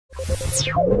Hey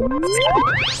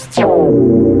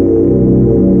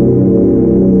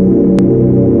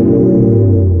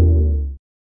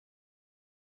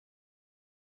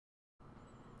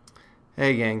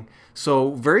gang,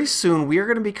 so very soon we are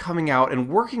going to be coming out and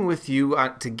working with you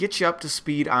to get you up to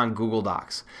speed on Google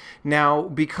Docs. Now,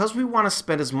 because we want to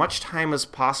spend as much time as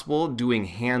possible doing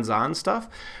hands-on stuff,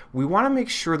 we want to make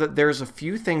sure that there's a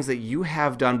few things that you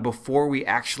have done before we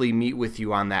actually meet with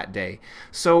you on that day.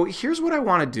 So here's what I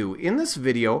want to do. In this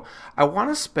video, I want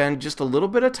to spend just a little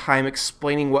bit of time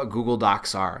explaining what Google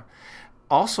Docs are.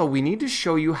 Also, we need to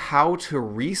show you how to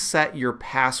reset your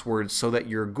passwords so that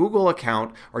your Google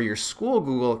account or your school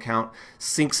Google account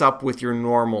syncs up with your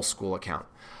normal school account.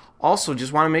 Also,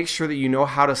 just want to make sure that you know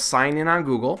how to sign in on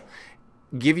Google,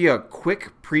 give you a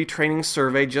quick pre-training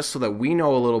survey just so that we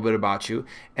know a little bit about you,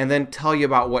 and then tell you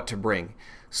about what to bring.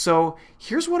 So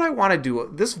here's what I want to do.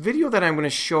 This video that I'm going to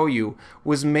show you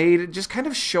was made just kind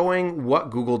of showing what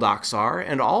Google Docs are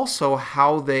and also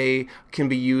how they can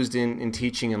be used in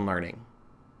teaching and learning.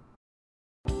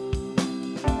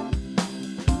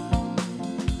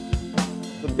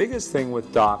 The biggest thing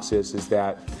with Docs is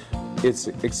that it's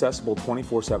accessible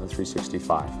 24/7,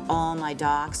 365. All my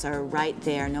docs are right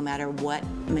there no matter what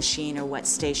machine or what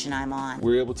station I'm on.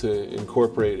 We're able to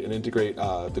incorporate and integrate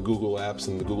the Google apps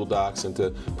and the Google Docs into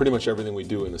pretty much everything we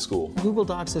do in the school. Google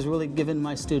Docs has really given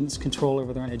my students control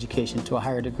over their own education to a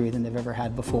higher degree than they've ever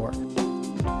had before.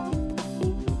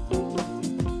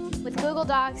 With Google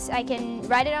Docs, I can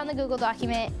write it on the Google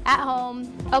document at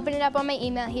home, open it up on my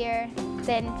email here,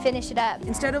 then finish it up.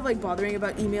 Instead of bothering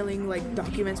about emailing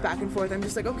documents back and forth, I'm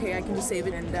just like, okay, I can just save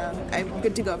it and I'm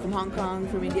good to go from Hong Kong,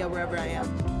 from India, wherever I am.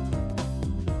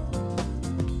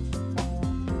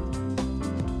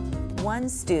 One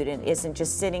student isn't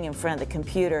just sitting in front of the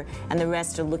computer and the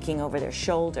rest are looking over their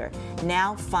shoulder.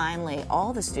 Now finally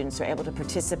all the students are able to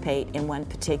participate in one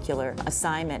particular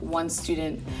assignment. One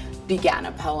student began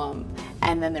a poem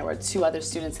and then there were two other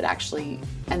students that actually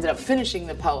ended up finishing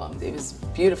the poem. It was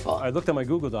beautiful. I looked at my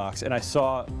Google Docs and I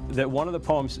saw that one of the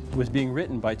poems was being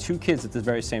written by two kids at the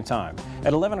very same time,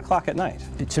 at 11 o'clock at night.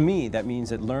 To me, that means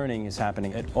that learning is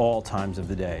happening at all times of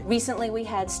the day. Recently we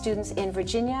had students in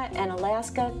Virginia and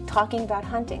Alaska talking about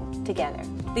hunting together.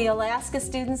 The Alaska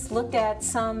students looked at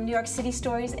some New York City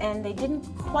stories and they didn't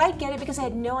quite get it because they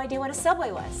had no idea what a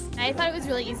subway was. I thought it was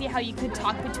really easy how you could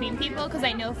talk between people, because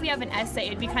I know if we have an essay,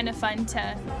 it'd be kind of fun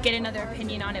to get another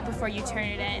opinion on it before you turn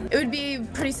it in. It would be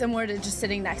pretty similar to just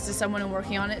sitting next to someone and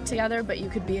working on it together, but you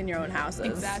could be in your own houses.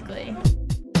 Exactly.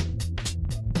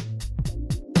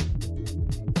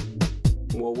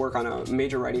 We'll work on a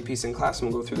major writing piece in class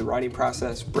and we'll go through the writing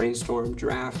process, brainstorm,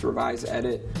 draft, revise,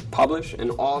 edit, publish,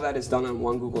 and all that is done on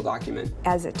one Google document.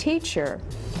 As a teacher,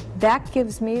 that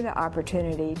gives me the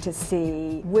opportunity to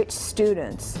see which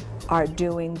students are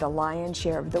doing the lion's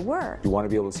share of the work. You want to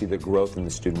be able to see the growth in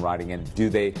the student writing, and do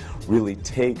they really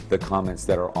take the comments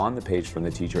that are on the page from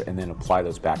the teacher and then apply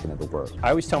those back into the work.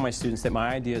 I always tell my students that my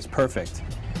idea is perfect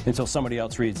until somebody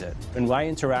else reads it. And when I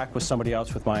interact with somebody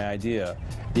else with my idea,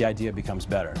 the idea becomes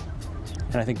better.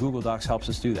 And I think Google Docs helps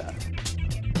us do that.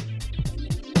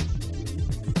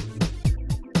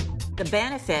 The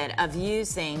benefit of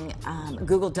using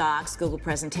Google Docs, Google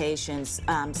Presentations,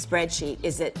 spreadsheet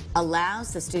is it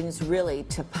allows the students really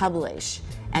to publish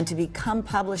and to become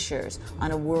publishers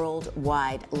on a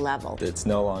worldwide level. It's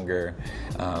no longer,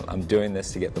 I'm doing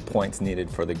this to get the points needed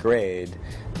for the grade,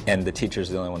 and the teacher's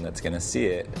the only one that's going to see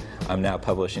it. I'm now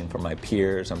publishing for my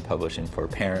peers, I'm publishing for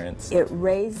parents. It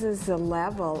raises the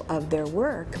level of their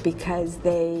work because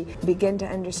they begin to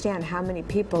understand how many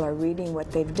people are reading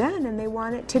what they've done, and they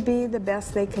want it to be the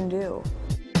best they can do.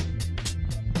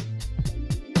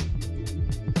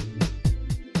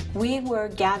 We were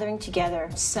gathering together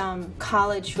some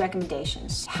college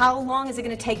recommendations. How long is it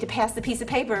going to take to pass the piece of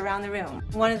paper around the room?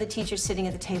 One of the teachers sitting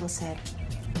at the table said,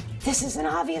 "This is an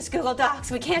obvious Google Docs.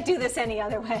 We can't do this any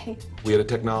other way." We had a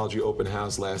technology open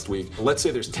house last week. Let's say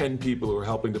there's 10 people who are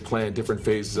helping to plan different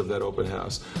phases of that open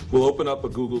house. We'll open up a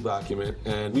Google document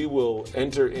and we will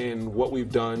enter in what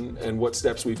we've done and what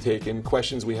steps we've taken,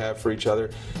 questions we have for each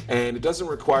other, and it doesn't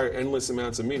require endless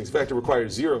amounts of meetings. In fact, it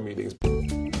requires 0 meetings.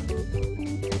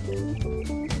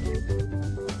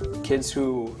 Kids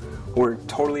who were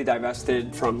totally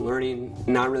divested from learning,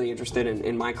 not really interested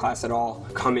in my class at all,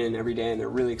 come in every day and they're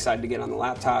really excited to get on the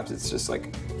laptops. It's just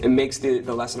like, it makes the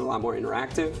lesson a lot more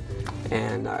interactive,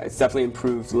 and it's definitely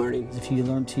improved learning. If you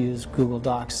learn to use Google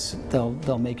Docs,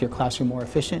 they'll make your classroom more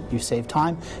efficient, you save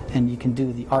time, and you can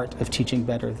do the art of teaching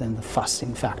better than the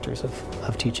fussing factors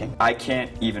of teaching. I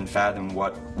can't even fathom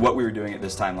what we were doing at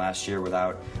this time last year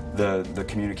without the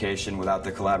communication, without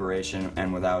the collaboration,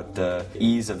 and without the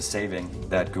ease of saving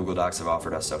that Google Docs have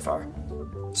offered us so far.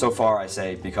 So far, I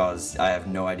say, because I have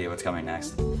no idea what's coming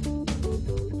next.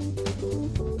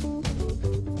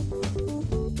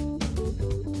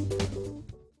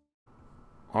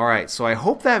 All right, so I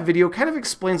hope that video kind of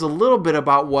explains a little bit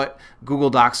about what Google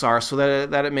Docs are so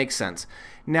that it makes sense.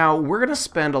 Now, we're going to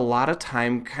spend a lot of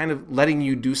time kind of letting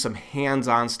you do some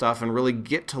hands-on stuff and really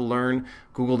get to learn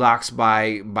Google Docs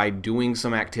by doing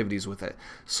some activities with it.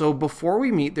 So before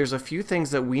we meet, there's a few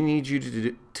things that we need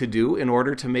you to do in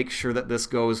order to make sure that this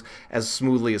goes as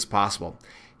smoothly as possible.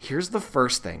 Here's the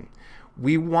first thing.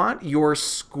 We want your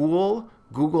school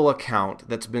Google account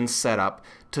that's been set up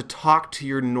to talk to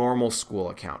your normal school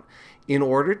account. In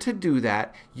order to do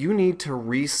that, you need to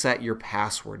reset your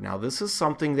password. Now, this is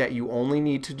something that you only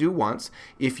need to do once.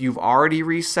 If you've already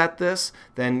reset this,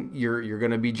 then you're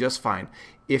going to be just fine.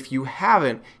 If you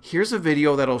haven't, here's a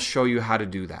video that'll show you how to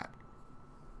do that.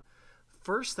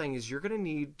 First thing is you're going to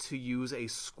need to use a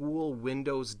school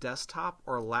Windows desktop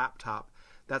or laptop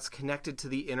that's connected to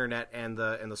the internet and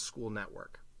the school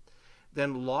network.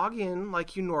 Then log in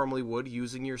like you normally would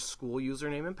using your school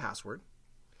username and password.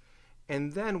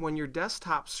 And then when your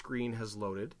desktop screen has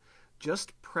loaded,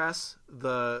 just press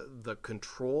the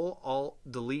Control, Alt,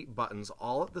 Delete buttons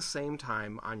all at the same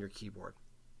time on your keyboard.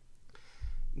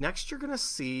 Next, you're going to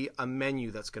see a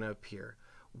menu that's going to appear.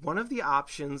 One of the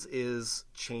options is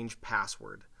Change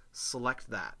Password. Select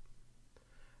that.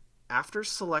 After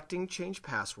selecting Change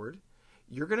Password,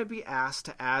 you're going to be asked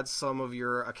to add some of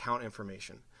your account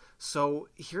information. So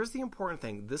here's the important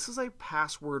thing. This is a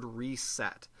password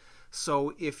reset.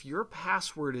 So if your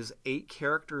password is 8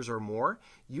 characters or more,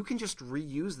 you can just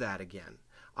reuse that again.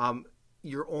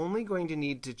 You're only going to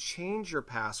need to change your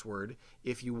password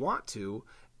if you want to,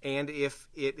 and if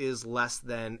it is less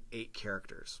than 8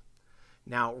 characters.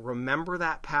 Now remember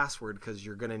that password because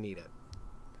you're going to need it.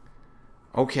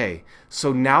 Okay,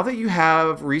 so now that you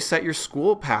have reset your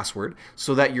school password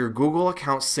so that your Google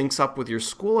account syncs up with your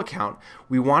school account,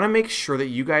 we want to make sure that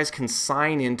you guys can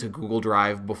sign into Google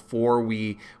Drive before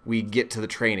we get to the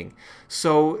training.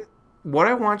 So what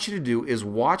I want you to do is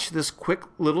watch this quick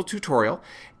little tutorial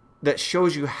that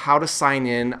shows you how to sign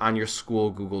in on your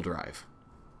school Google Drive.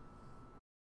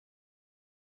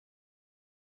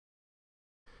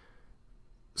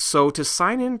 So to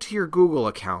sign into your Google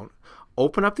account,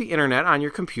 open up the internet on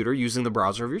your computer using the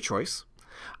browser of your choice.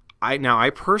 I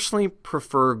personally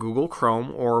prefer Google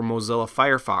Chrome or Mozilla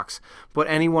Firefox, but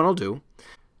anyone will do.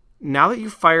 Now that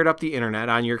you've fired up the internet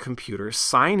on your computer,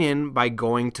 sign in by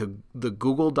going to the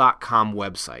google.com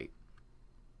website.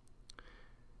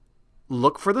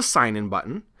 Look for the sign in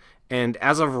button, and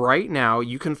as of right now,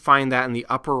 you can find that in the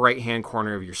upper right-hand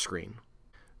corner of your screen.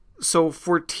 So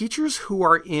for teachers who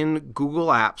are in Google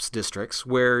Apps districts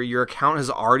where your account has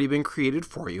already been created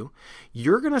for you,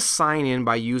 you're going to sign in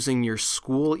by using your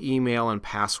school email and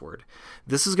password.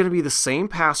 This is going to be the same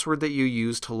password that you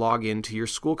use to log into your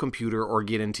school computer or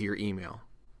get into your email.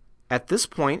 At this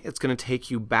point, it's going to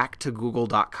take you back to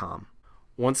google.com.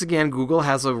 Once again, Google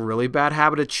has a really bad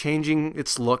habit of changing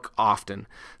its look often.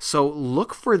 So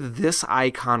look for this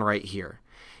icon right here.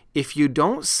 If you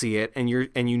don't see it and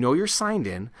you know you're signed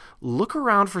in, look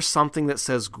around for something that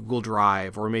says Google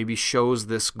Drive or maybe shows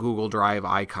this Google Drive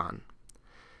icon.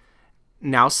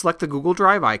 Now select the Google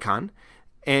Drive icon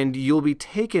and you'll be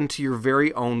taken to your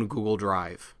very own Google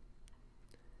Drive.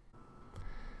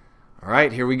 All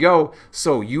right, here we go.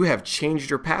 So you have changed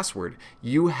your password.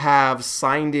 You have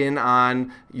signed in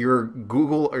on your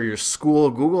Google or your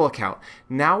school Google account.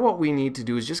 Now what we need to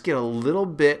do is just get a little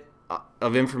bit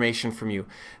of information from you.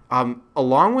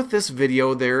 Along with this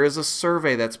video, there is a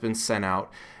survey that's been sent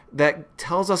out that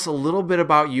tells us a little bit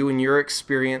about you and your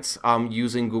experience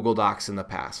using Google Docs in the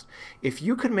past. If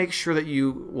you could make sure that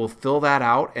you will fill that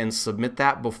out and submit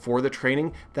that before the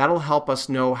training, that'll help us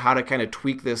know how to kind of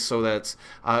tweak this so that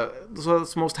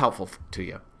it's most helpful to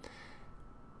you.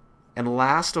 And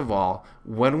last of all,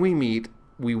 when we meet,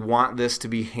 we want this to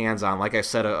be hands-on, like I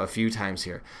said a few times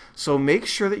here. So make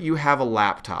sure that you have a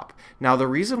laptop. Now the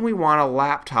reason we want a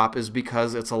laptop is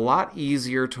because it's a lot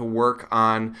easier to work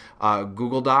on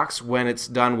Google Docs when it's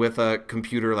done with a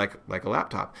computer like a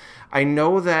laptop. I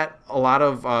know that a lot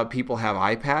of people have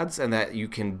iPads and that you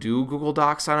can do Google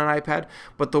Docs on an iPad,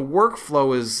 but the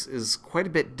workflow is quite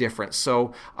a bit different.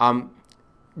 So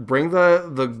bring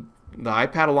the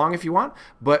iPad along if you want,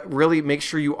 but really make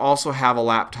sure you also have a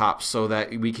laptop so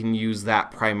that we can use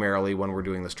that primarily when we're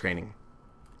doing this training.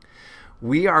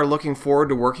 We are looking forward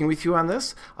to working with you on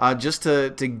this, just to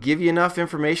give you enough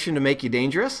information to make you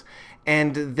dangerous,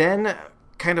 and then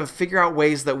kind of figure out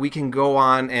ways that we can go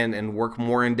on and work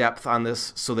more in depth on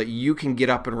this so that you can get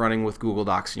up and running with Google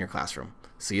Docs in your classroom.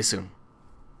 See you soon.